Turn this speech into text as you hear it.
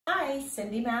Hi,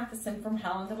 Cindy Matheson from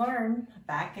Howland to Learn,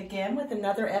 back again with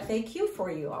another FAQ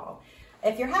for you all.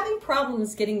 If you're having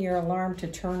problems getting your alarm to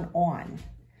turn on,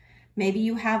 maybe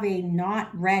you have a not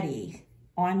ready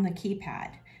on the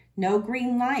keypad, no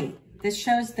green light. This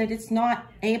shows that it's not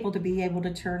able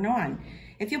to turn on.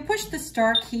 If you push the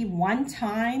star key one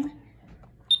time,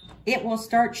 it will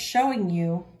start showing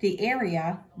you the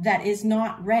area that is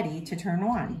not ready to turn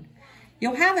on.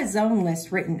 You'll have a zone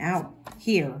list written out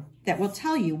here that will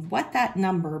tell you what that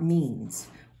number means,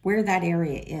 where that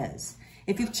area is.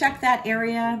 If you've checked that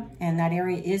area and that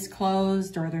area is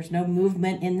closed or there's no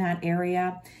movement in that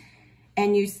area,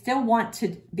 and you still want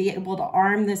to be able to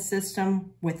arm the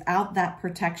system without that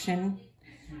protection,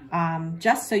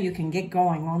 just so you can get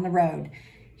going on the road,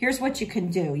 here's what you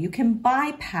can do. You can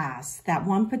bypass that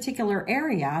one particular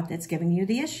area that's giving you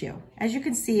the issue. As you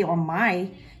can see on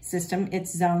my system,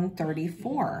 it's zone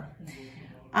 34.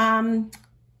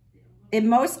 In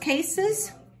most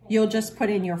cases, you'll just put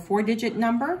in your 4-digit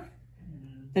number,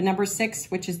 the number 6,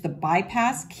 which is the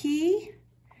bypass key,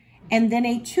 and then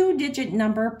a 2-digit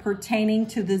number pertaining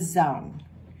to the zone.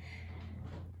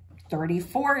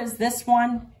 34 is this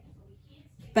one,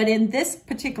 but in this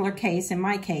particular case, in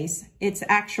my case, it's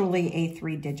actually a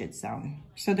 3-digit zone.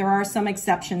 So there are some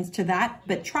exceptions to that,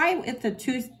 but try with the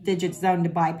 2-digit zone to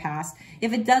bypass.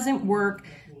 If it doesn't work,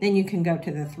 then you can go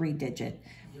to the 3-digit.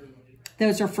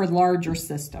 Those are for larger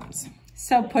systems.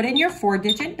 So put in your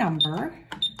 4-digit number,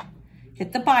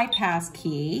 hit the bypass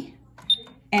key,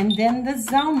 and then the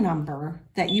zone number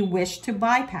that you wish to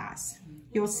bypass.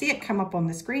 You'll see it come up on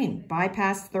the screen,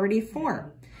 bypass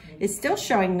 34. It's still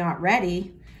showing not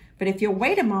ready, but if you'll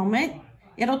wait a moment,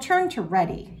 it'll turn to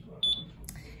ready.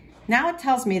 Now it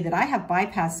tells me that I have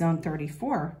bypassed zone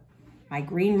 34. My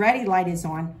green ready light is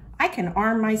on. I can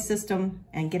arm my system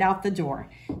and get out the door.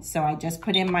 So I just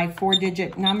put in my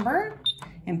 4-digit number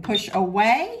and push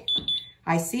away.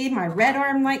 I see my red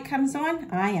arm light comes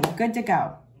on. I am good to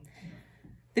go.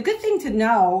 The good thing to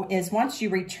know is once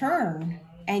you return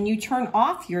and you turn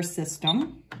off your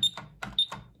system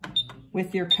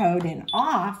with your code in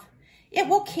off, it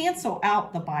will cancel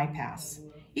out the bypass.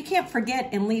 You can't forget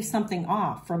and leave something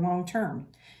off for long term.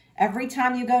 Every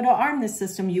time you go to arm the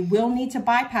system, you will need to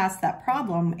bypass that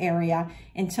problem area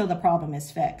until the problem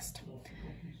is fixed.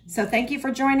 So thank you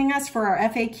for joining us for our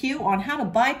FAQ on how to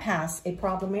bypass a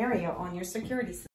problem area on your security system.